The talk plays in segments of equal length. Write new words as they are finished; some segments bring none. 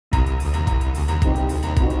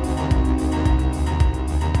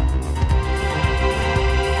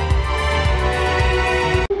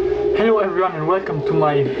everyone and welcome to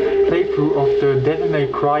my playthrough of the Devil May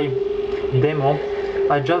Cry demo.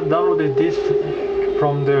 I just downloaded this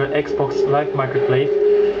from the Xbox Live Marketplace.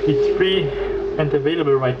 It's free and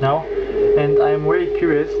available right now and I'm very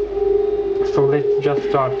curious, so let's just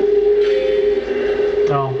start.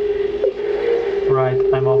 Oh, right,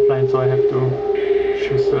 I'm offline, so I have to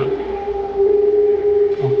choose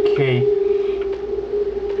okay.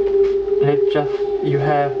 You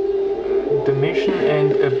have the mission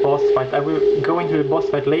and a boss fight. I will go into the boss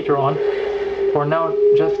fight later on. For now,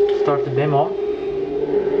 just start the demo.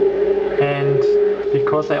 And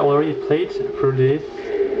because I already played through this,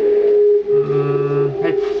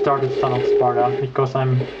 let's start with Son of Sparta, because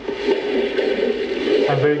I'm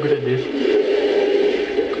very good at this.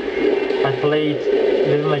 I played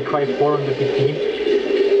Devil May Cry 4 on the PC.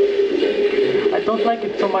 I don't like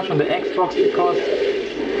it so much on the Xbox because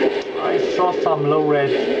I saw some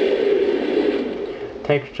low-res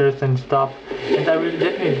textures and stuff, and I will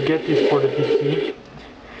definitely get this for the PC.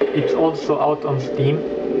 It's also out on Steam.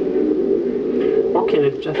 Okay,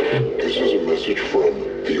 let's just see. This is a message from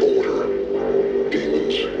the Order.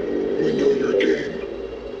 Demons, we know your game.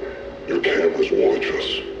 Your cameras watch us.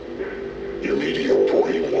 Your media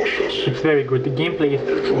brainwash us. It's very good. The gameplay is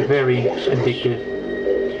very addictive.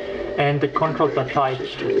 And the controls are tight.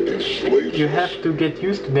 You have to get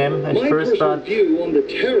used to them at first, but my personal view on the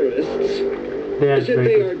terrorists is that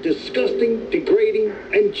they are disgusting, degrading,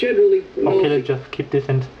 and generally naughty. Okay, let's just skip this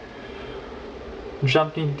and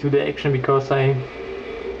jump into the action, because I'm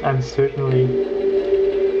certainly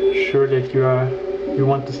sure that you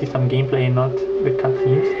want to see some gameplay and not the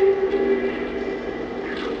cutscenes.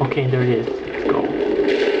 Okay, there it is. Let's go.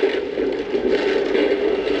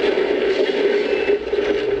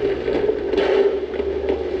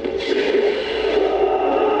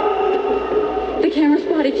 The camera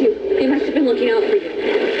spotted you. They must have been looking out for you.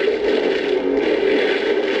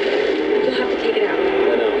 You'll have to take it out. I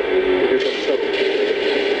know. Here comes trouble.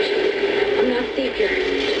 I'm not safe here.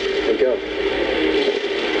 Then go.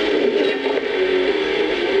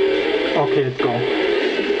 Okay, let's go.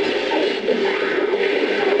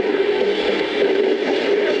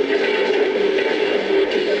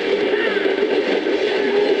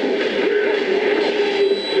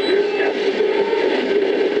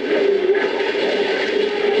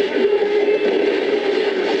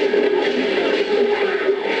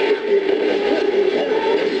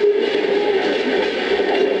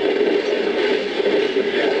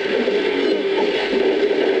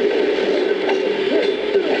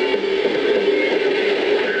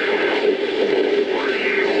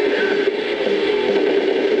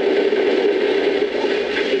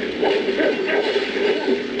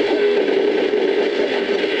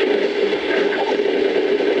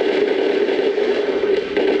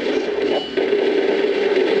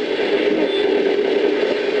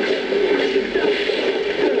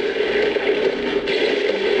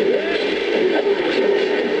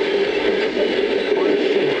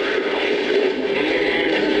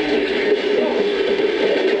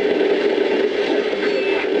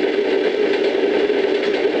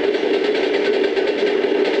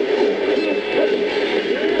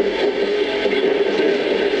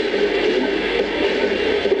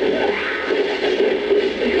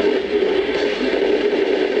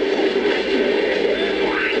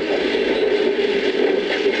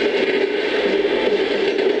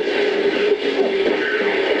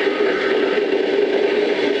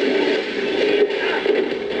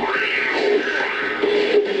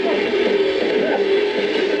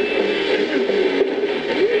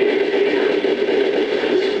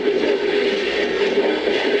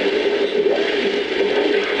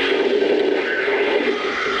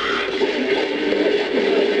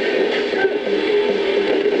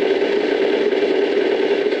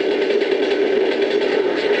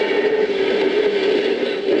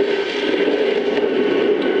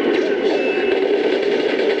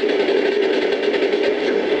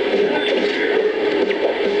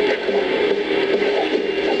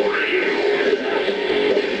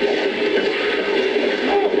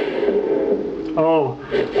 Oh,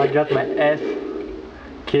 I got my ass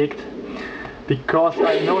kicked because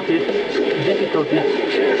I noticed difficulty.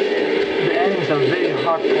 The enemies are very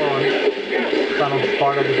hardcore on Son of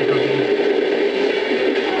Sparta difficulty.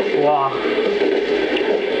 Wow.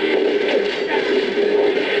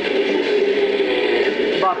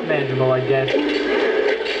 But manageable, I guess.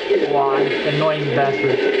 Wow, annoying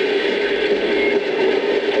bastard.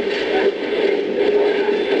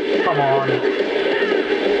 Come on.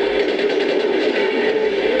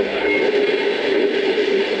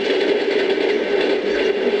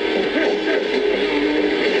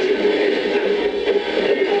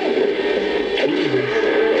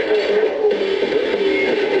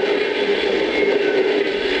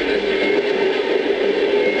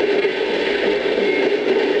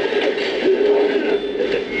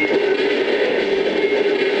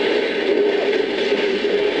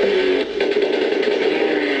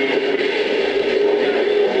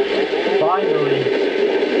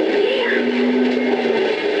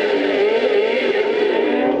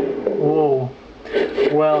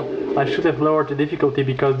 I should have lowered the difficulty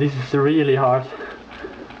because this is really hard.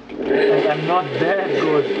 And I'm not that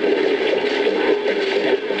good.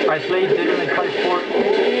 I played Devil May Cry 4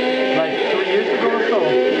 like 2 years ago or so.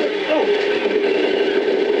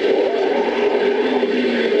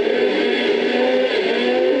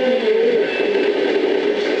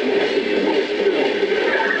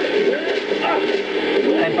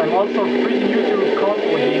 And I'm also pretty new to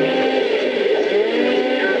console gaming.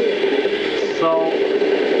 So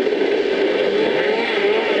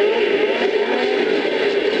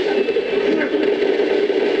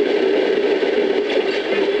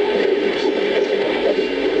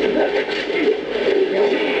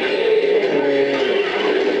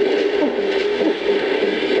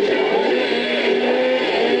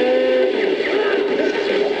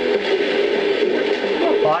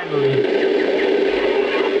finally.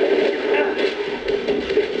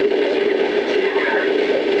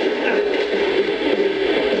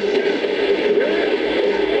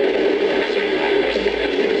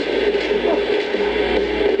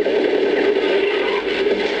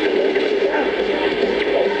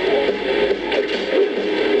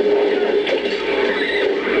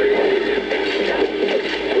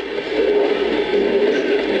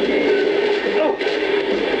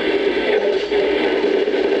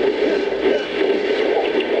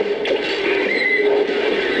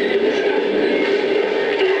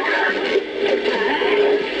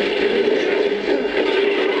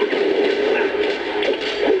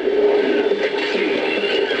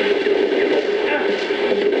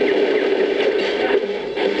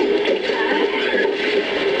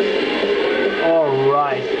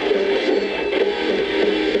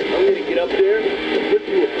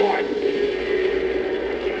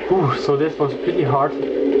 So this was pretty hard,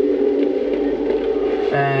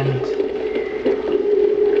 and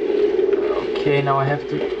okay, now I have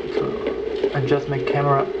to adjust my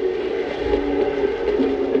camera.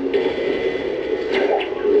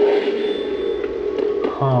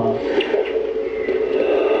 Oh.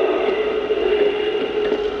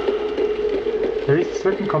 There is a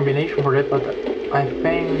certain combination for that, but I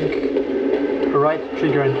think right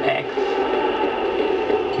trigger and X.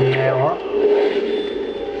 Okay, or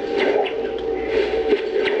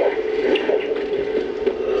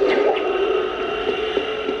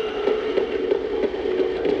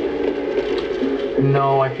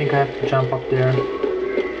no, I think I have to jump up there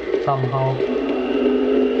somehow.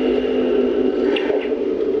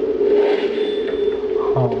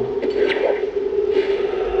 Oh.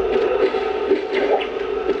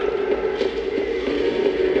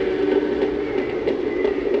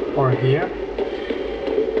 Or here?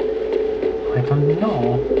 I don't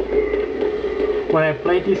know. When I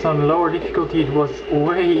played this on lower difficulty, it was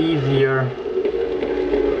way easier.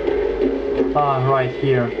 Ah, right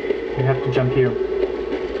here. You have to jump here.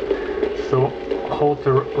 So hold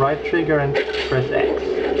the right trigger and press X.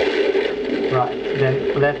 Right,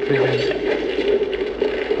 then left trigger and X.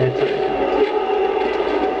 That's it.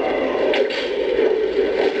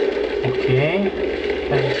 Okay,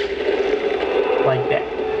 and like that.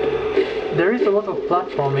 There is a lot of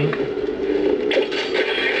platforming.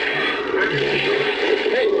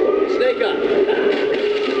 Hey, snake up!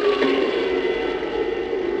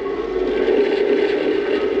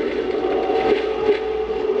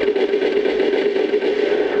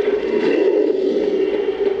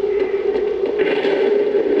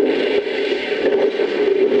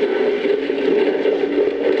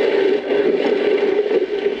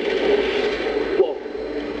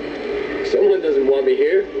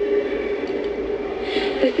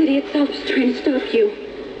 Trying to stop you.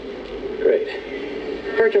 Great.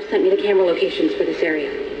 Virgil sent me the camera locations for this area.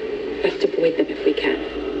 Best avoid them if we can.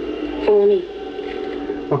 Follow me.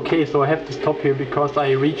 Okay, so I have to stop here because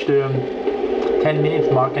I reached the 10 minutes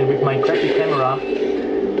mark, and with my crappy camera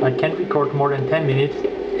I can't record more than 10 minutes,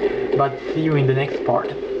 but see you in the next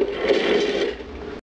part.